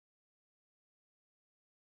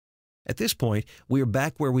At this point, we are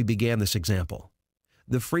back where we began this example.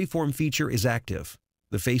 The Freeform feature is active.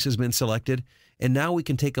 The face has been selected, and now we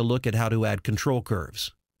can take a look at how to add control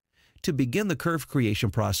curves. To begin the curve creation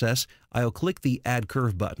process, I'll click the Add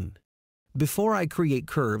Curve button. Before I create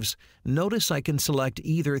curves, notice I can select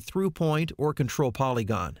either Through Point or Control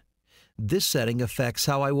Polygon. This setting affects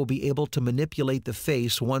how I will be able to manipulate the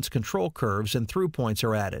face once control curves and through points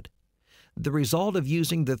are added. The result of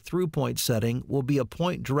using the Through Point setting will be a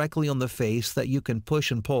point directly on the face that you can push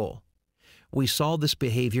and pull. We saw this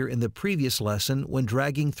behavior in the previous lesson when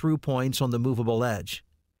dragging through points on the movable edge.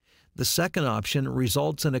 The second option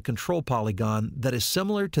results in a control polygon that is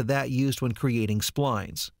similar to that used when creating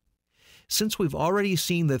splines. Since we've already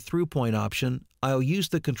seen the through point option, I'll use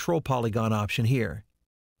the control polygon option here.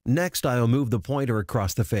 Next, I'll move the pointer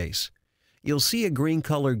across the face. You'll see a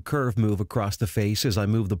green-colored curve move across the face as I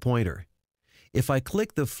move the pointer. If I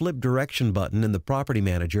click the Flip Direction button in the Property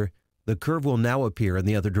Manager, the curve will now appear in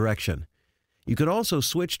the other direction. You can also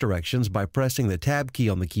switch directions by pressing the Tab key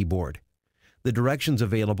on the keyboard. The directions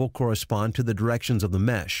available correspond to the directions of the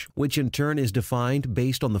mesh, which in turn is defined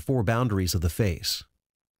based on the four boundaries of the face.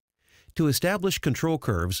 To establish control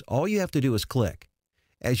curves, all you have to do is click.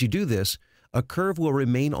 As you do this, a curve will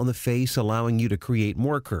remain on the face, allowing you to create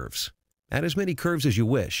more curves. Add as many curves as you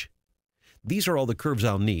wish. These are all the curves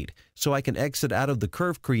I'll need, so I can exit out of the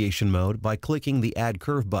curve creation mode by clicking the Add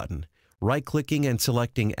Curve button, right-clicking and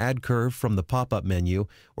selecting Add Curve from the pop-up menu,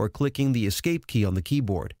 or clicking the Escape key on the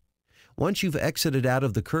keyboard. Once you've exited out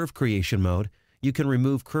of the curve creation mode, you can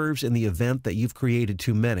remove curves in the event that you've created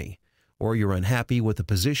too many, or you're unhappy with the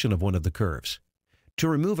position of one of the curves. To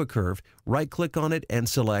remove a curve, right-click on it and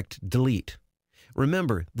select Delete.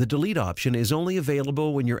 Remember, the Delete option is only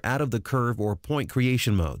available when you're out of the curve or point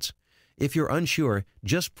creation modes. If you're unsure,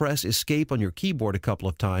 just press Escape on your keyboard a couple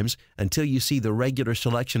of times until you see the regular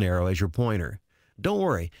selection arrow as your pointer. Don't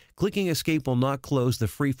worry, clicking Escape will not close the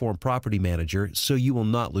Freeform Property Manager, so you will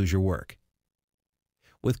not lose your work.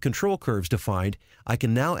 With control curves defined, I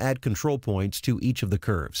can now add control points to each of the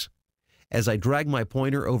curves. As I drag my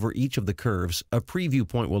pointer over each of the curves, a preview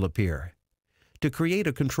point will appear. To create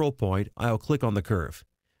a control point, I'll click on the curve.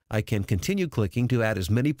 I can continue clicking to add as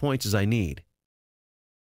many points as I need.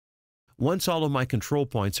 Once all of my control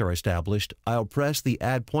points are established, I'll press the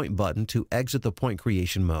Add Point button to exit the point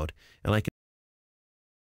creation mode, and I can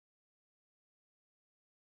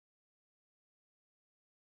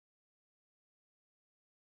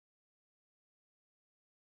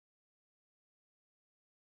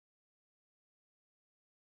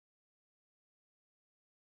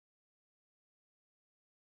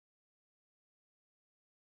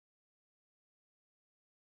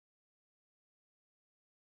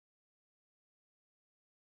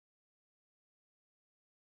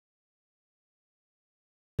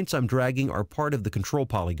points I'm dragging are part of the control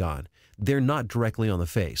polygon. They're not directly on the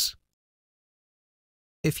face.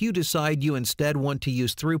 If you decide you instead want to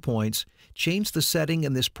use through points, change the setting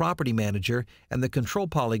in this Property Manager and the control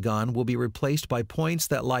polygon will be replaced by points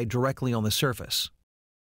that lie directly on the surface.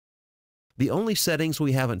 The only settings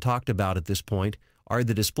we haven't talked about at this point are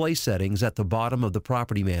the display settings at the bottom of the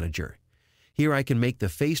Property Manager. Here I can make the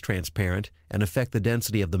face transparent and affect the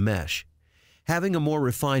density of the mesh. Having a more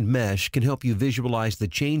refined mesh can help you visualize the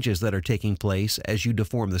changes that are taking place as you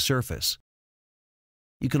deform the surface.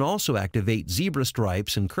 You can also activate zebra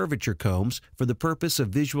stripes and curvature combs for the purpose of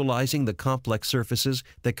visualizing the complex surfaces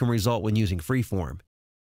that can result when using Freeform.